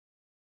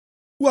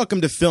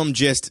Welcome to Film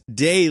Gist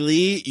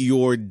Daily,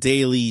 your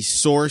daily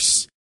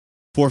source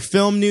for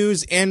film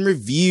news and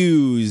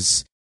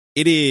reviews.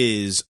 It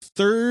is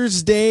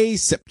Thursday,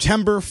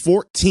 September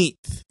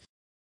 14th.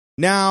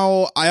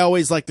 Now, I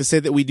always like to say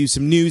that we do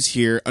some news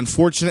here.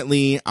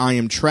 Unfortunately, I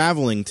am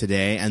traveling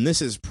today, and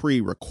this is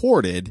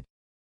pre-recorded.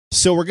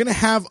 So we're going to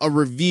have a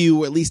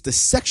review, at least a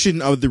section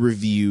of the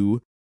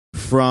review,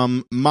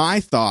 from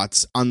my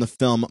thoughts on the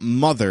film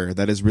Mother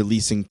that is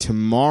releasing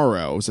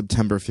tomorrow,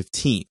 September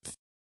 15th.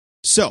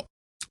 So,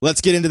 let's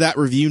get into that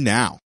review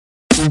now.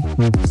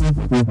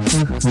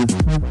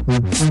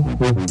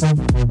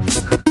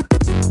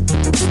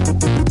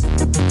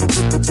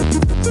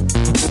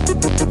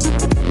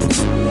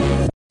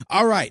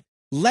 All right,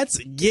 let's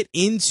get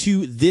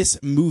into this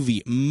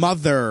movie,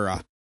 Mother.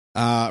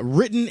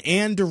 Written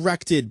and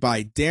directed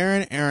by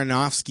Darren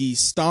Aronofsky,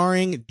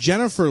 starring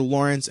Jennifer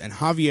Lawrence and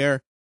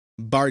Javier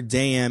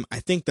Bardem. I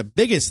think the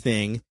biggest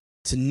thing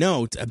to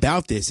note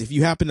about this, if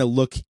you happen to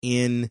look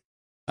in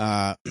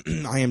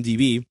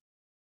IMDb,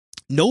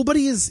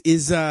 nobody is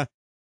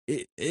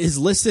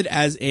listed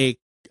as a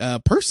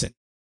person.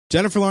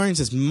 Jennifer Lawrence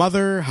is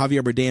mother,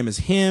 Javier Bardem is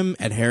him,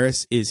 Ed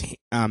Harris is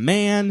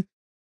man,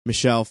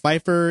 Michelle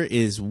Pfeiffer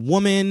is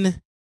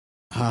woman.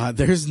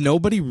 There's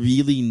nobody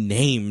really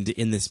named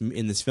in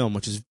this film,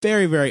 which is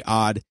very, very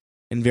odd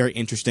and very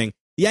interesting.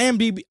 The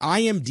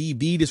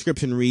IMDb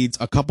description reads,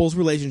 a couple's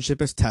relationship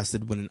is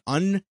tested when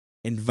an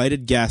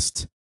uninvited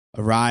guest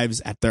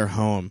arrives at their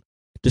home,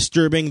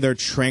 disturbing their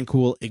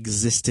tranquil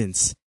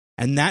existence.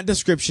 And that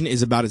description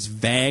is about as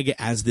vague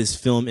as this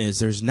film is.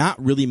 There's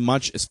not really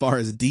much as far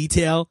as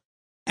detail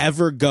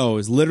ever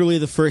goes. Literally,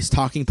 the first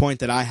talking point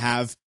that I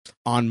have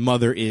on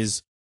Mother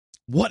is,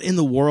 what in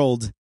the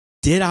world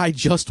did I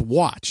just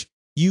watch?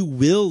 You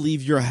will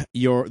leave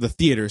the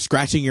theater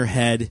scratching your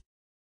head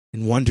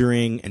and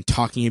wondering and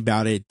talking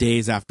about it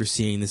days after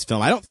seeing this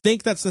film. I don't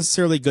think that's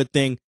necessarily a good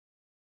thing,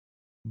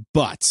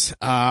 but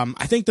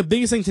I think the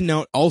biggest thing to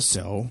note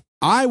also,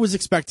 I was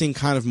expecting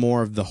kind of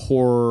more of the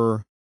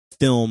horror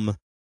film,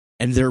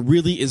 and there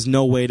really is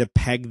no way to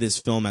peg this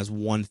film as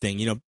one thing.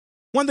 You know,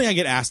 one thing I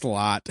get asked a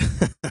lot,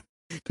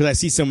 because I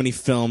see so many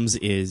films,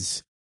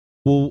 is,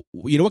 well,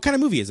 you know, what kind of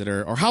movie is it,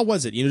 or how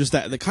was it? You know, just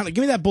that, the kind of,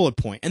 give me that bullet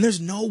point. And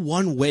there's no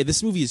one way.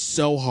 This movie is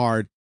so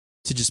hard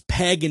to just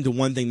peg into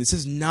one thing. This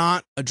is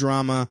not a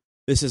drama.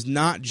 This is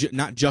not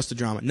just a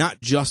drama,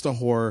 not just a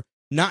horror,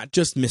 not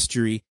just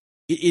mystery.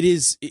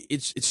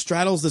 It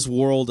straddles this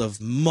world of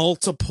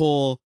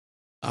multiple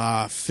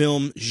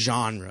film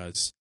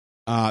genres.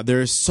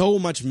 There's so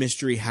much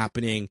mystery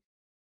happening.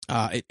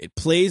 It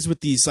plays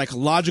with these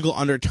psychological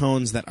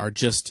undertones that are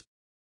just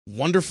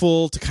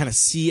wonderful to kind of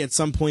see at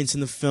some points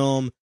in the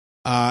film.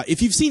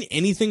 If you've seen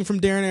anything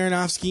from Darren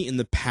Aronofsky in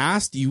the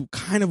past, you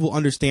kind of will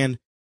understand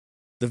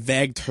the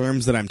vague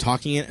terms that I'm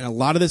talking in. And a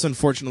lot of this,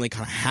 unfortunately,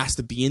 kind of has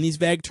to be in these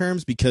vague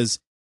terms because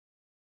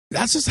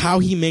that's just how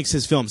he makes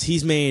his films.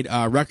 He's made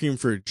Requiem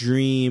for a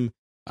Dream,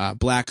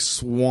 Black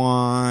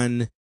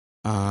Swan.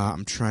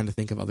 I'm trying to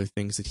think of other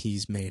things that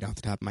he's made off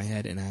the top of my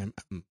head, and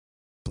I'm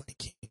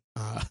blanking.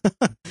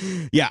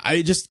 Yeah,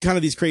 I just kind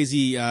of these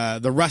crazy,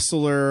 The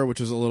Wrestler, which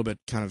was a little bit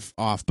kind of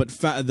off, but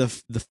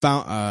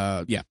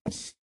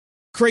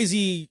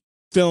crazy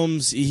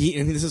films.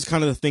 And this is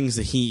kind of the things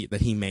that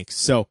he makes.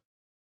 So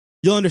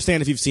you'll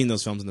understand if you've seen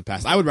those films in the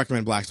past. I would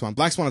recommend Black Swan.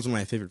 Black Swan is one of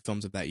my favorite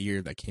films of that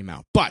year that came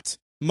out. But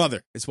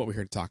Mother is what we're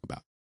here to talk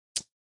about.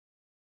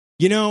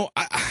 You know,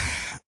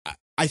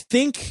 I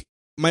think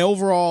my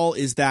overall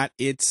is that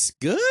it's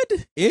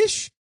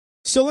good-ish.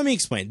 So let me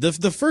explain.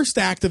 The first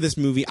act of this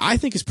movie, I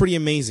think, is pretty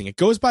amazing. It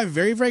goes by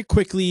very, very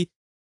quickly.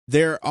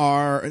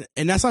 And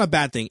that's not a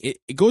bad thing.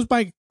 It goes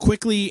by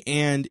quickly,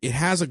 and it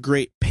has a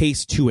great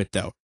pace to it,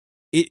 though.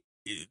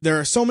 There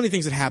are so many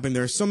things that happen.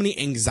 There are so many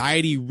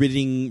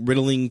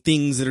anxiety-riddling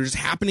things that are just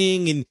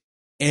happening,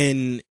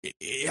 and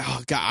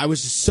oh God, I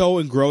was just so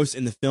engrossed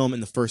in the film in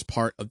the first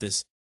part of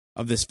this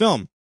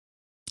film.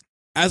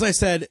 As I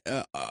said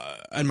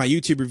in my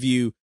YouTube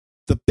review,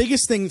 the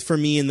biggest thing for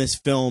me in this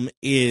film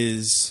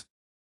is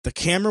the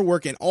camera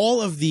work and all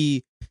of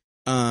the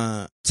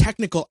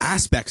technical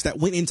aspects that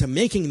went into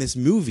making this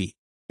movie.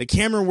 The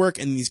camera work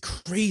and these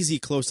crazy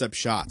close-up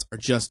shots are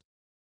just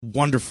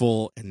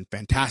wonderful and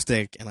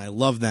fantastic, and I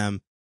love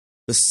them.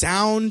 The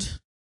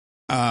sound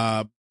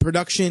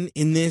production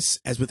in this,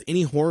 as with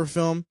any horror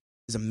film,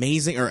 is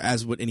amazing, or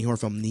as what any horror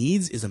film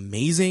needs, is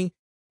amazing,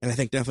 and I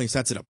think definitely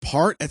sets it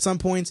apart at some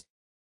points.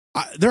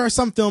 There are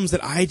some films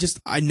that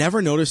I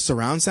never noticed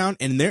surround sound,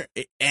 and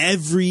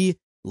every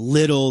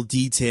little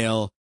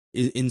detail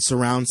in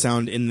surround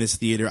sound in this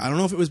theater. I don't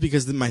know if it was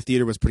because my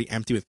theater was pretty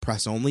empty with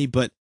press only,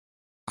 but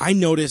I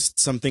noticed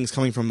some things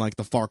coming from like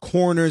the far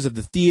corners of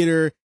the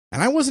theater,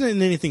 and I wasn't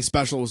in anything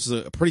special. It was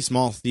a pretty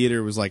small theater.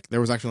 It was like, there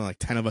was actually like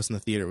 10 of us in the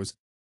theater.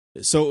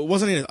 So it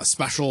wasn't a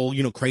special,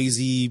 you know,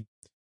 crazy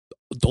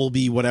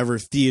Dolby whatever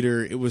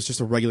theater. It was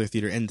just a regular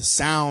theater, and the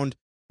sound,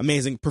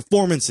 amazing.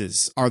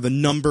 Performances are the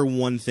number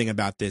one thing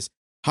about this.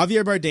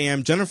 Javier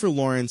Bardem, Jennifer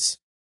Lawrence,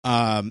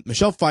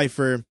 Michelle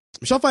Pfeiffer,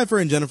 Michelle Pfeiffer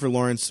and Jennifer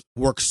Lawrence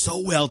work so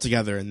well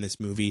together in this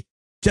movie.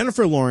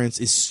 Jennifer Lawrence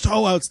is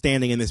so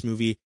outstanding in this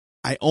movie.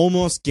 I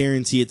almost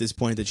guarantee at this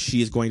point that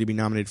she is going to be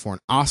nominated for an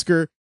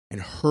Oscar,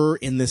 and her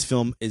in this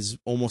film is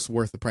almost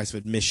worth the price of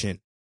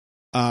admission.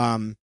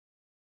 But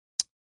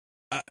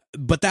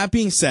that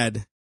being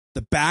said,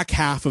 the back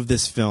half of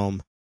this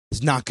film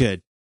is not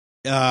good.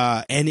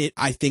 And it,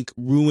 I think,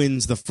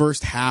 ruins the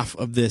first half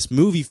of this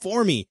movie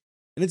for me.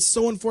 And it's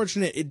so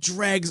unfortunate. It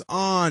drags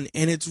on,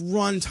 and its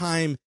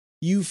runtime,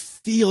 you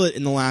feel it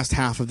in the last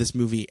half of this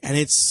movie, and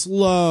it's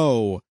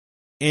slow.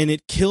 And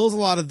it kills a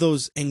lot of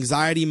those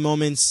anxiety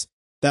moments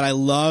that I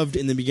loved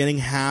in the beginning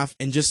half,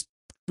 and just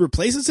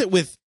replaces it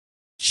with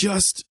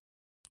just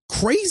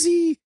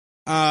crazy,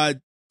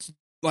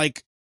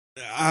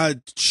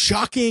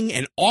 shocking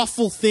and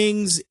awful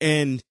things.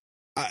 And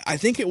I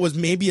think it was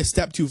maybe a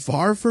step too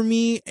far for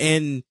me.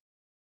 And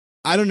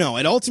I don't know.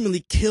 It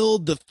ultimately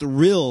killed the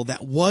thrill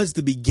that was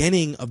the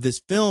beginning of this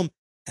film.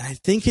 And I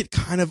think it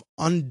kind of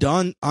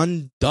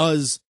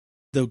undoes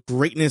the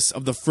greatness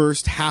of the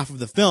first half of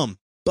the film.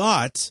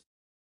 But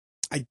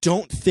I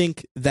don't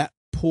think that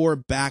poor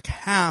back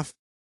half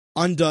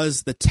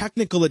undoes the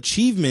technical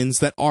achievements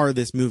that are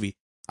this movie.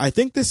 I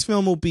think this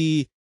film will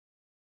be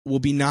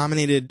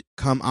nominated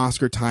come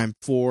Oscar time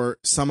for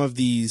some of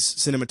these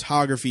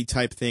cinematography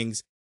type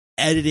things,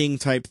 editing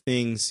type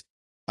things.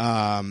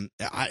 Because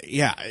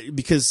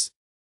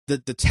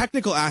the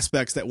technical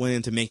aspects that went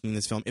into making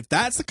this film, if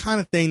that's the kind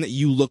of thing that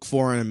you look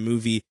for in a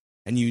movie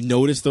and you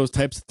notice those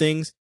types of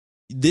things,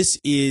 this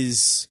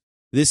is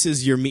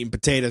your meat and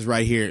potatoes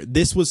right here.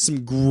 This was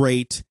some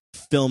great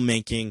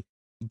filmmaking,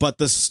 but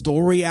the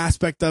story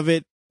aspect of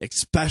it,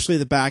 especially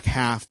the back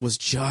half, was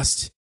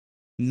just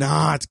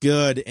not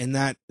good, and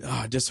that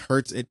just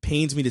hurts. It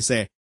pains me to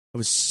say. I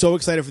was so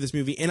excited for this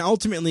movie, and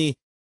ultimately,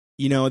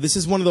 this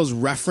is one of those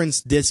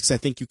reference discs I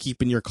think you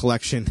keep in your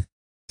collection,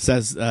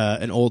 says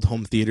an old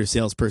home theater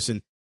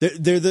salesperson.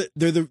 They're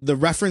the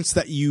reference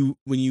that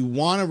when you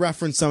want to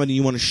reference somebody,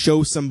 you want to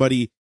show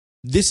somebody,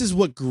 this is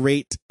what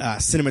great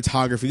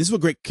cinematography, this is what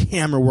great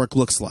camera work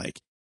looks like.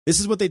 This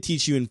is what they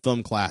teach you in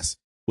film class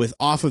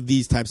off of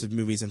these types of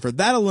movies. And for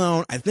that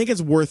alone, I think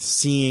it's worth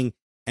seeing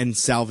and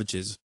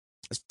salvages.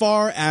 As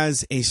far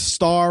as a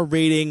star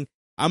rating,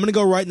 I'm going to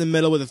go right in the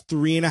middle with a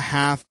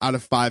 3.5 out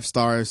of 5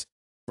 stars.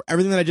 For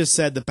everything that I just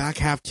said, the back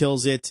half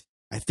kills it.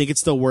 I think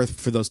it's still worth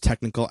it for those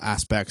technical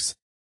aspects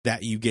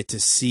that you get to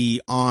see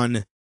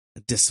on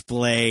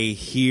display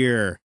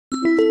here.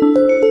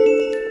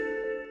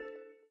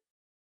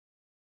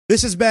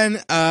 This has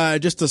been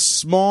just a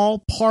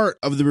small part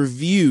of the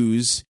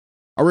reviews.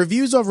 Our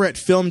reviews over at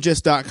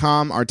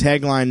filmgist.com, our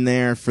tagline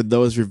there for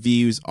those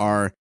reviews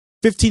are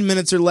 15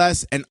 minutes or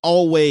less and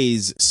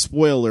always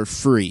spoiler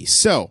free.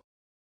 So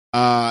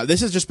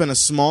this has just been a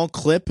small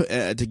clip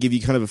to give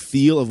you kind of a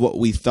feel of what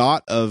we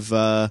thought of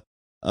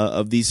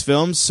these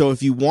films. So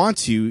if you want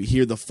to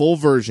hear the full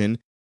version,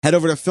 head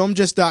over to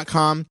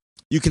filmgist.com.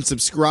 You can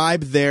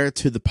subscribe there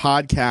to the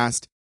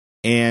podcast.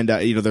 And,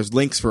 there's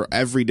links for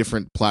every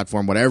different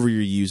platform, whatever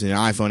you're using,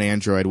 iPhone,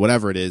 Android,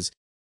 whatever it is.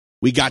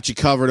 We got you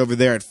covered over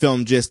there at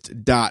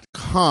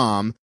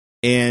filmgist.com.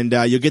 And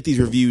you'll get these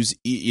reviews,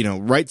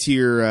 right to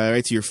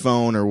your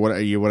phone or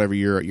whatever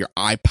your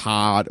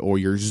iPod or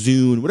your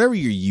Zune, whatever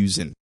you're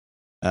using.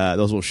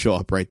 Those will show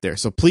up right there.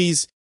 So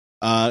please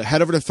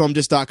head over to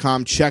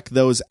filmgist.com, check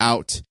those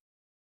out.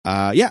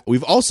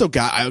 We've also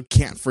got, I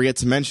can't forget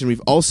to mention,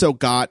 we've also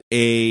got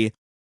a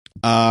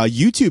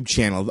YouTube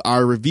channel. My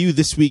review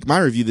this week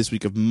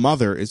of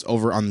Mother is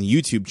over on the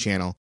YouTube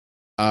channel.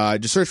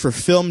 Just search for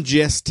Film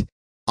Gist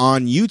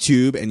on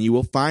YouTube and you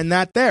will find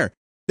that there.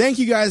 Thank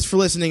you guys for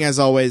listening as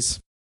always.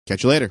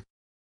 Catch you later.